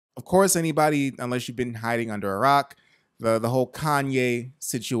of course, anybody, unless you've been hiding under a rock, the whole Kanye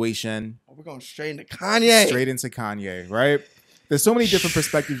situation, Oh, we're going straight into Kanye. straight into Kanye, right? There's so many different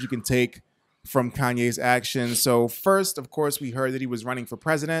perspectives you can take from Kanye's actions. So first, of course, we heard that he was running for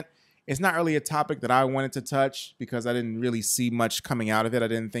president. It's not really a topic that I wanted to touch because I didn't really see much coming out of it. I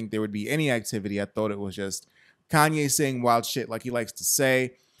didn't think there would be any activity. I thought it was just Kanye saying wild shit like he likes to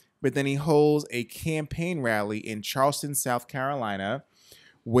say. But then he holds a campaign rally in Charleston, South Carolina,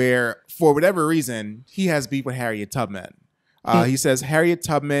 where, for whatever reason, he has beef with Harriet Tubman. He says Harriet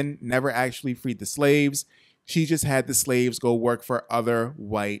Tubman never actually freed the slaves. She just had the slaves go work for other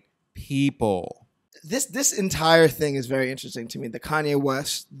white people. This entire thing is very interesting to me. The Kanye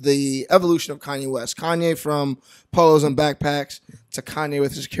West, the evolution of Kanye West. Kanye from polos and backpacks to Kanye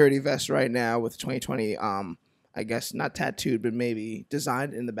with a security vest right now with 2020, I guess not tattooed, but maybe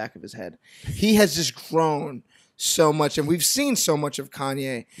designed in the back of his head. He has just grown so much, and we've seen so much of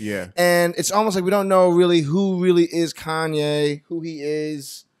Kanye. Yeah. And it's almost like we don't know really who really is Kanye, who he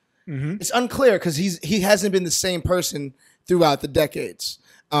is. Mm-hmm. It's unclear because he hasn't been the same person throughout the decades.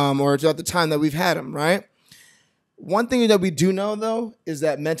 Or throughout the time that we've had him, right? One thing that we do know, though, is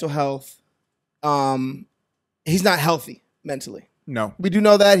that mental health, he's not healthy mentally. No. We do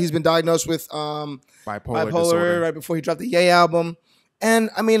know that. He's been diagnosed with Bipolar disorder. right before he dropped the Ye album. And,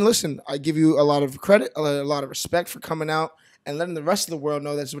 I mean, listen, I give you a lot of credit, a lot of respect for coming out and letting the rest of the world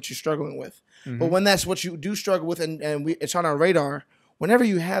know that's what you're struggling with. Mm-hmm. But when that's what you do struggle with and it's on our radar, whenever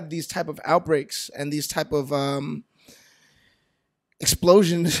you have these type of outbreaks and these type of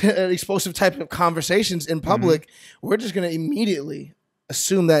explosive type of conversations in public, we're just going to immediately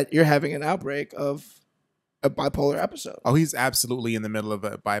assume that you're having an outbreak of a bipolar episode. Oh, he's absolutely in the middle of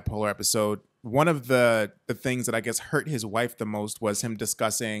a bipolar episode. One of the things that I guess hurt his wife the most was him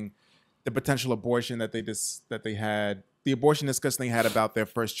discussing the potential abortion that they had, the abortion discussion they had about their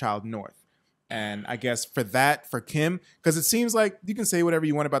first child, North. And I guess for Kim, because it seems like you can say whatever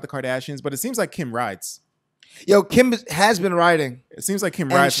you want about the Kardashians, but it seems like Kim rides. Yo, Kim has been writing. It seems like Kim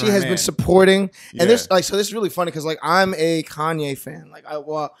rides. And she has been supporting. Yeah. And this is really funny because I'm a Kanye fan.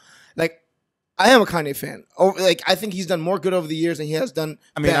 I am a Kanye fan. I think he's done more good over the years than he has done.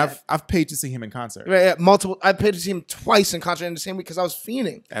 I mean, bad. I've paid to see him in concert. Right, yeah, multiple. I paid to see him twice in concert in the same week because I was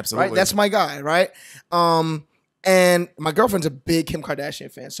fiending. Absolutely, right. That's my guy, right? And my girlfriend's a big Kim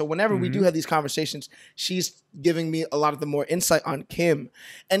Kardashian fan. So whenever we do have these conversations, she's giving me a lot of the more insight on Kim.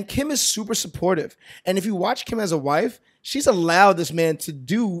 And Kim is super supportive. And if you watch Kim as a wife, she's allowed this man to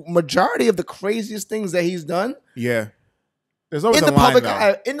do majority of the craziest things that he's done. Yeah. There's always in a the line, public though.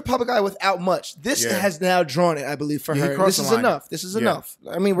 eye, in the public eye without much. This has now drawn it, I believe, for her. This is enough. This is enough.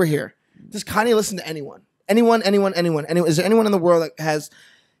 I mean, we're here. Does Kanye listen to anyone? Anyone? Is there anyone in the world that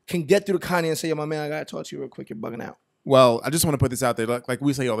can get through to Kanye and say, yo, my man, I gotta talk to you real quick. You're bugging out. Well, I just want to put this out there. Like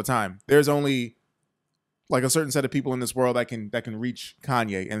we say all the time, there's only like a certain set of people in this world that can reach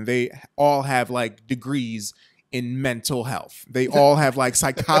Kanye, and they all have like degrees in mental health. They all have like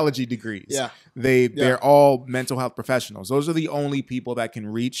psychology degrees. Yeah. They're all mental health professionals. Those are the only people that can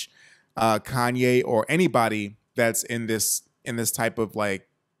reach Kanye or anybody that's in this type of like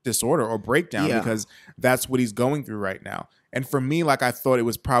disorder or breakdown, because that's what he's going through right now. And for me, like, I thought it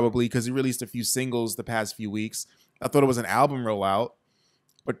was probably because he released a few singles the past few weeks. I thought it was an album rollout.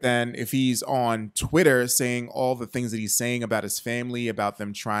 But then if he's on Twitter saying all the things that he's saying about his family, about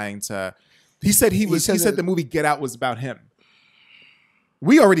them trying to, he said the movie Get Out was about him.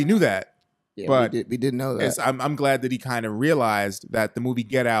 We already knew that. Yeah, but we did know that. I'm glad that he kind of realized that the movie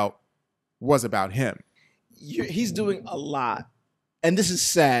Get Out was about him. He's doing a lot. And this is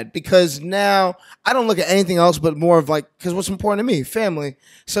sad because now I don't look at anything else but more of like, because what's important to me, family.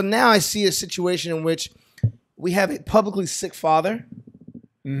 So now I see a situation in which we have a publicly sick father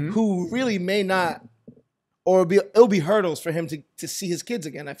who really may not, or it'll be hurdles for him to see his kids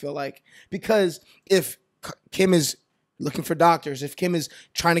again, I feel like. Because if Kim is looking for doctors, if Kim is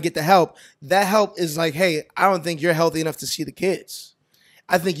trying to get the help, that help is like, hey, I don't think you're healthy enough to see the kids.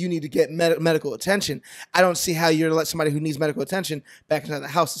 I think you need to get medical attention. I don't see how you're going to let somebody who needs medical attention back inside the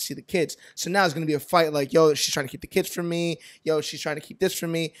house to see the kids. So now it's going to be a fight like, yo, she's trying to keep the kids from me. Yo, she's trying to keep this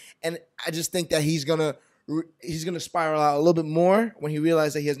from me. And I just think that he's going to spiral out a little bit more when he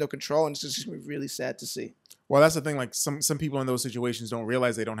realizes that he has no control. And it's just going to be really sad to see. Well, that's the thing. Like some people in those situations don't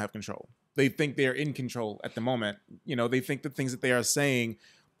realize they don't have control. They think they're in control at the moment. You know, they think the things that they are saying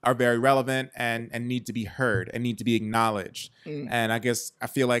are very relevant and need to be heard and need to be acknowledged. And I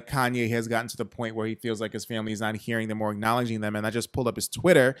feel like Kanye has gotten to the point where he feels like his family is not hearing them or acknowledging them. And I just pulled up his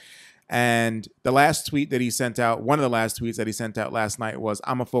Twitter, and the last tweet that he sent out, one of the last tweets that he sent out last night was,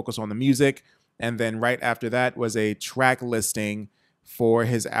 "I'm gonna focus on the music." And then right after that was a track listing for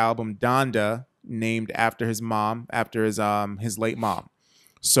his album Donda, named after his mom, after his late mom.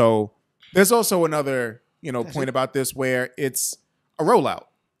 So there's also another, point about this where it's a rollout.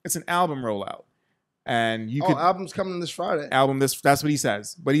 It's an album rollout. And album's coming this Friday. That's what he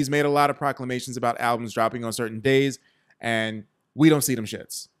says. But he's made a lot of proclamations about albums dropping on certain days, and we don't see them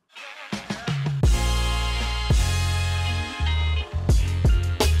shits.